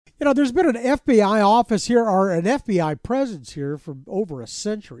There's been an FBI office here or an FBI presence here for over a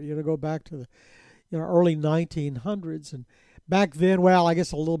century. Go back to the early 1900s, and back then, well, I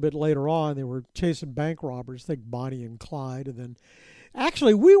guess a little bit later on, they were chasing bank robbers. Think Bonnie and Clyde, and then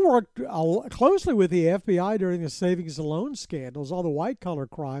actually we worked closely with the FBI during the savings and loan scandals, all the white collar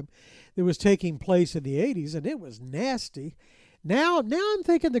crime that was taking place in the 80s, and it was nasty. Now I'm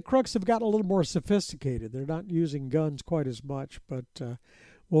thinking the crooks have gotten a little more sophisticated. They're not using guns quite as much, but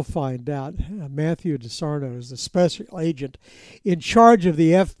we'll find out. Matthew DeSarno is the special agent in charge of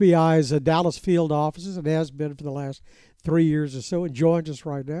the FBI's Dallas field offices and has been for the last 3 years or so, and joins us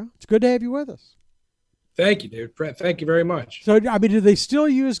right now. It's good to have you with us. Thank you, dude. Thank you very much. So, do they still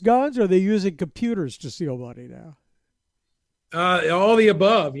use guns, or are they using computers to steal money now? All the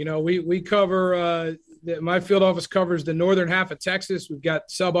above. We cover my field office covers the northern half of Texas. We've got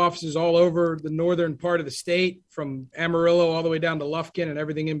sub offices all over the northern part of the state, from Amarillo all the way down to Lufkin and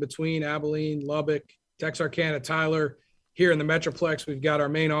everything in between, Abilene, Lubbock, Texarkana, Tyler. Here in the Metroplex, we've got our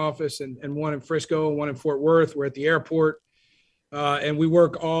main office and one in Frisco and one in Fort Worth. We're at the airport, and we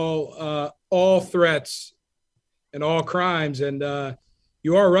work all threats and all crimes. And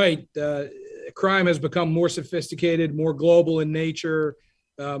you are right. Crime has become more sophisticated, more global in nature,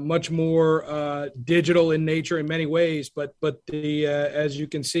 much more digital in nature in many ways. But as you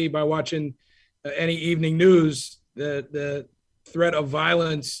can see by watching any evening news, the threat of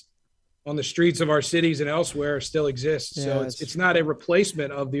violence on the streets of our cities and elsewhere still exists. Yeah, so it's not a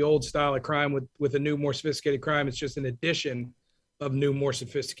replacement of the old style of crime with a new, more sophisticated crime. It's just an addition of new, more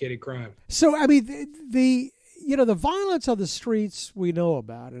sophisticated crime. So, the violence on the streets we know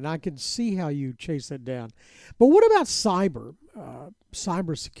about, and I can see how you chase that down. But what about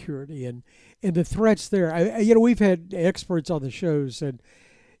cyber security and the threats there? We've had experts on the shows, and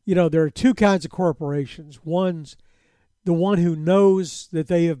there are two kinds of corporations. One's the one who knows that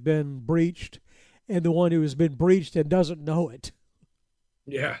they have been breached, and the one who has been breached and doesn't know it.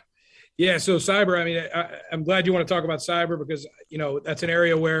 Yeah. So cyber, I'm glad you want to talk about cyber, because, that's an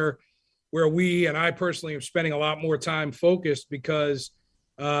area where we, and I personally, am spending a lot more time focused, because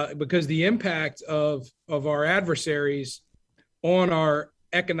the impact of our adversaries on our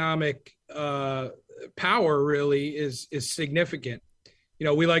economic power really is significant.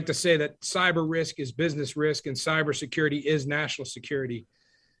 We like to say that cyber risk is business risk and cybersecurity is national security.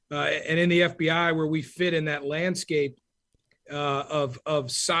 And in the FBI, where we fit in that landscape of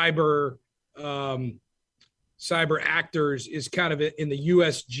cyber actors, is kind of in the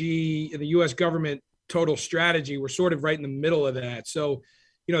USG, in the U.S. government total strategy. We're sort of right in the middle of that. So,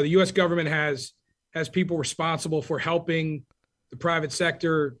 the U.S. government has people responsible for helping the private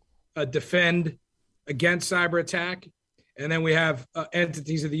sector defend against cyber attack. And then we have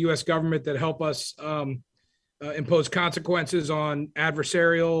entities of the U.S. government that help us impose consequences on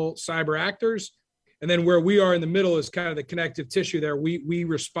adversarial cyber actors. And then where we are in the middle is kind of the connective tissue there. We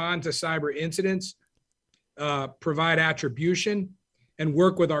respond to cyber incidents, provide attribution, and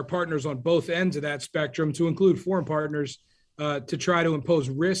work with our partners on both ends of that spectrum, to include foreign partners, to try to impose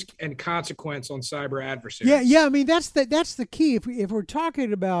risk and consequence on cyber adversaries. Yeah. That's the key. If we're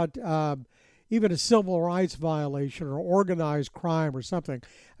talking about even a civil rights violation or organized crime or something,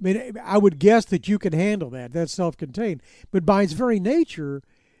 I would guess that you can handle that. That's self-contained. But by its very nature,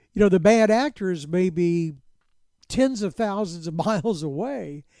 the bad actors may be tens of thousands of miles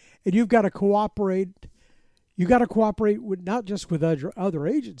away, and you've got to cooperate. You got to cooperate with not just with other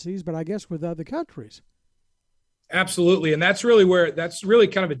agencies, but I guess with other countries. Absolutely. And that's really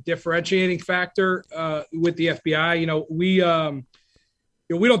kind of a differentiating factor with the FBI.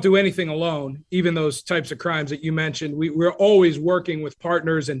 We don't do anything alone, even those types of crimes that you mentioned. We're always working with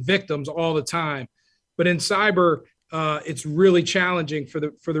partners and victims all the time. But in cyber, it's really challenging for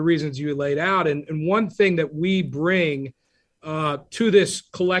the reasons you laid out. And one thing that we bring to this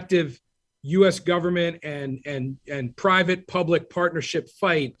collective U.S. government and private public partnership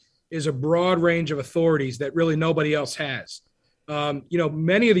fight is a broad range of authorities that really nobody else has.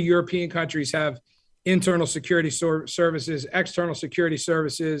 Many of the European countries have internal security services, external security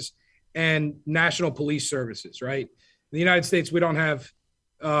services, and national police services, right? In the United States, we don't have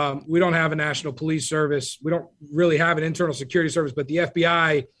a national police service. We don't really have an internal security service, but the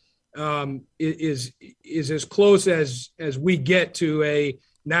FBI is as close as we get to a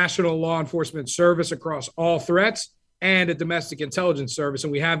national law enforcement service across all threats, and a domestic intelligence service,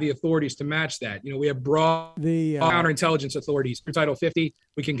 and we have the authorities to match that. We have broad counterintelligence authorities. In Title 50,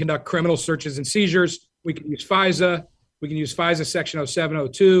 we can conduct criminal searches and seizures. We can use FISA. We can use FISA Section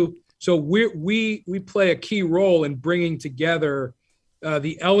 0702. So we play a key role in bringing together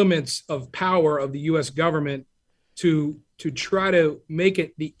the elements of power of the U.S. government to to try to make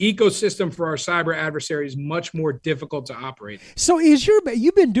it the ecosystem for our cyber adversaries much more difficult to operate. So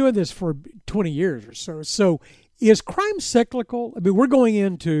you've been doing this for 20 years or so. So is crime cyclical? I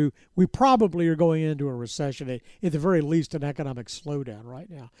mean, we probably are going into a recession, at the very least an economic slowdown right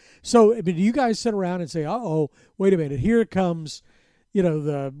now. So, I mean, do you guys sit around and say, wait a minute, here comes,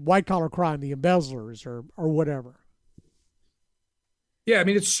 the white collar crime, the embezzlers or whatever? Yeah, I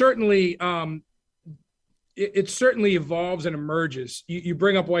mean, it's certainly, it certainly evolves and emerges. You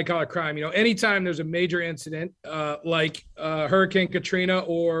bring up white collar crime. Anytime there's a major incident like Hurricane Katrina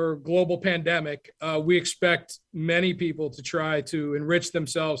or global pandemic, we expect many people to try to enrich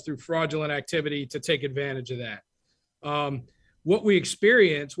themselves through fraudulent activity to take advantage of that. What we're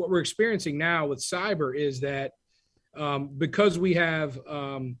experiencing now with cyber is that because we have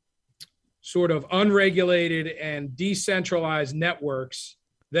sort of unregulated and decentralized networks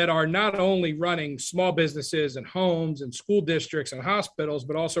that are not only running small businesses and homes and school districts and hospitals,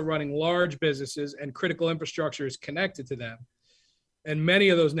 but also running large businesses and critical infrastructure is connected to them. And many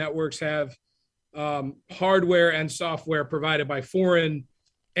of those networks have hardware and software provided by foreign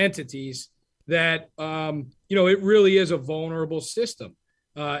entities that, it really is a vulnerable system.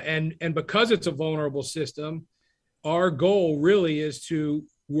 And because it's a vulnerable system, our goal really is to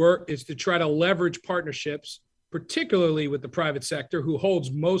try to leverage partnerships, particularly with the private sector, who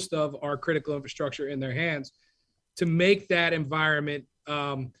holds most of our critical infrastructure in their hands, to make that environment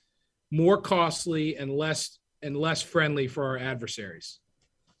more costly and less friendly for our adversaries.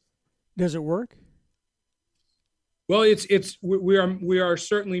 Does it work? Well, we are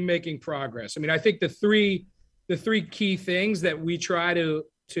certainly making progress. I mean, I think the three key things that we try to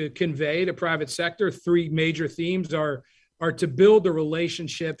convey to private sector, three major themes are to build the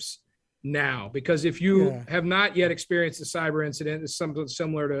relationships now, because if you have not yet experienced a cyber incident, it's something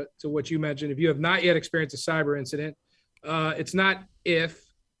similar to what you mentioned. If you have not yet experienced a cyber incident, it's not if,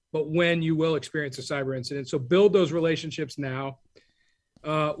 but when you will experience a cyber incident. So build those relationships now.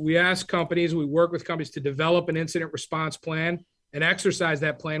 We work with companies to develop an incident response plan and exercise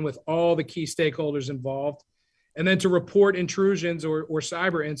that plan with all the key stakeholders involved, and then to report intrusions or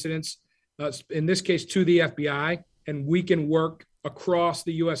cyber incidents, in this case to the FBI, and we can work across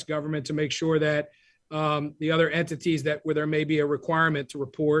the U.S. government to make sure that the other entities where there may be a requirement to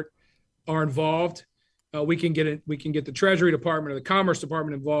report are involved. We can get the Treasury Department or the Commerce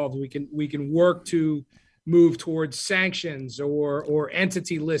Department involved. We can work to move towards sanctions or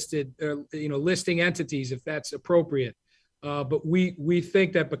entity listed, listing entities if that's appropriate. But we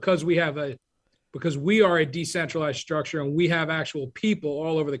think that because we are a decentralized structure and we have actual people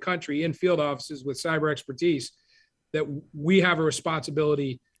all over the country in field offices with cyber expertise, that we have a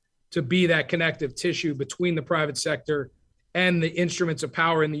responsibility to be that connective tissue between the private sector and the instruments of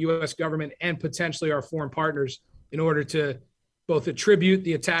power in the U.S. government and potentially our foreign partners in order to both attribute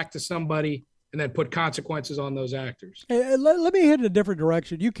the attack to somebody and then put consequences on those actors. Hey, let me head in a different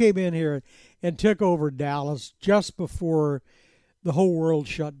direction. You came in here and took over Dallas just before the whole world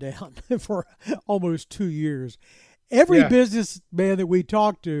shut down for almost 2 years. Every businessman that we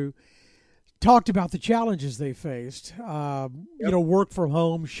talked to talked about the challenges they faced. Work from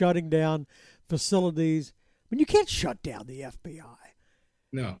home, shutting down facilities. I mean, you can't shut down the FBI.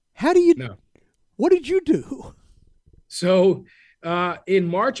 No. How do you? No. What did you do? So, in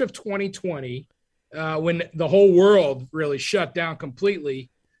March of 2020, when the whole world really shut down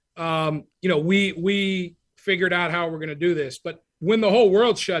completely, we figured out how we're going to do this. But when the whole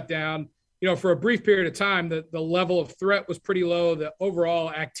world shut down, for a brief period of time, the level of threat was pretty low. The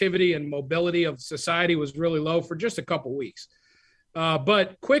overall activity and mobility of society was really low for just a couple weeks.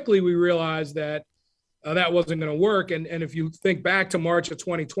 But quickly we realized that that wasn't going to work. And if you think back to March of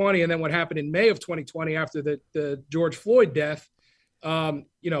 2020 and then what happened in May of 2020 after the George Floyd death,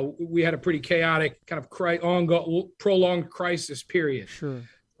 we had a pretty chaotic kind of prolonged crisis period. Sure.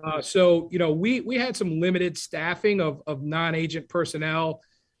 So we had some limited staffing of non-agent personnel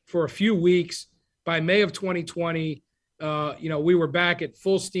for a few weeks. By May of 2020, we were back at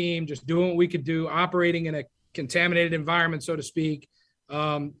full steam, just doing what we could do, operating in a contaminated environment, so to speak,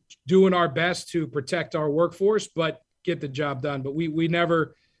 doing our best to protect our workforce, but get the job done. But we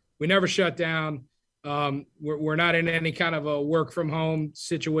never shut down. We're not in any kind of a work from home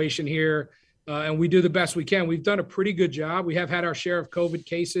situation here. And we do the best we can. We've done a pretty good job. We have had our share of COVID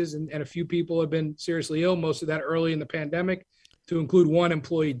cases and a few people have been seriously ill, most of that early in the pandemic, to include one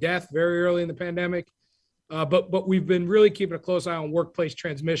employee death very early in the pandemic. But we've been really keeping a close eye on workplace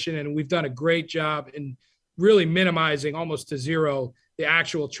transmission, and we've done a great job in really minimizing almost to zero the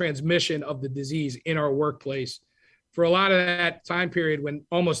actual transmission of the disease in our workplace. For a lot of that time period when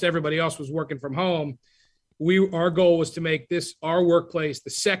almost everybody else was working from home, our goal was to make this, our workplace, the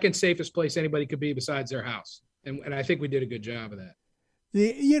second safest place anybody could be besides their house. And I think we did a good job of that.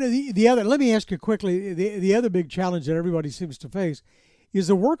 The other, let me ask you quickly, the other big challenge that everybody seems to face is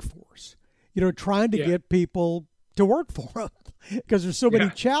the workforce, trying to get people to work for them because there's so many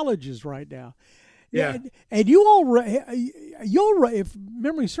challenges right now. Yeah. And you all, if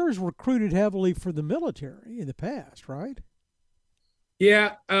memory serves, recruited heavily for the military in the past, right?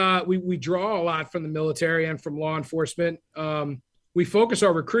 Yeah. We draw a lot from the military and from law enforcement. We focus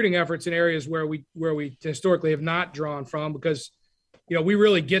our recruiting efforts in areas where we historically have not drawn from because, we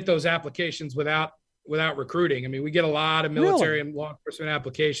really get those applications without recruiting. I mean, we get a lot of military and law enforcement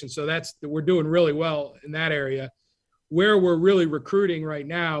applications. So we're doing really well in that area. Where we're really recruiting right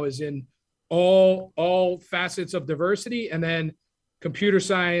now is in all facets of diversity, and then computer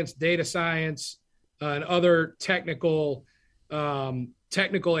science, data science, and other technical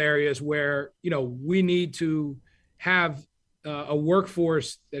areas where, we need to have a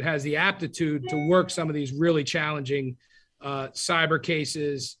workforce that has the aptitude to work some of these really challenging cyber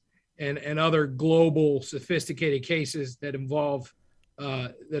cases and other global sophisticated cases that involve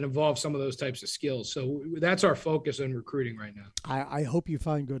some of those types of skills. So that's our focus on recruiting right now. I hope you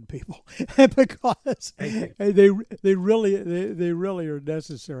find good people because they really are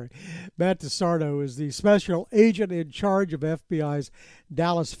necessary. Matt DeSarno is the special agent in charge of FBI's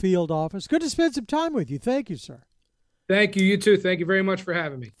Dallas field office. Good to spend some time with you. Thank you, sir. Thank you. You too. Thank you very much for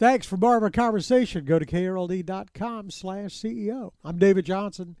having me. Thanks. For more of our conversation, go to krld.com/CEO. I'm David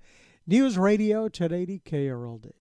Johnson, News Radio 1080 KRLD.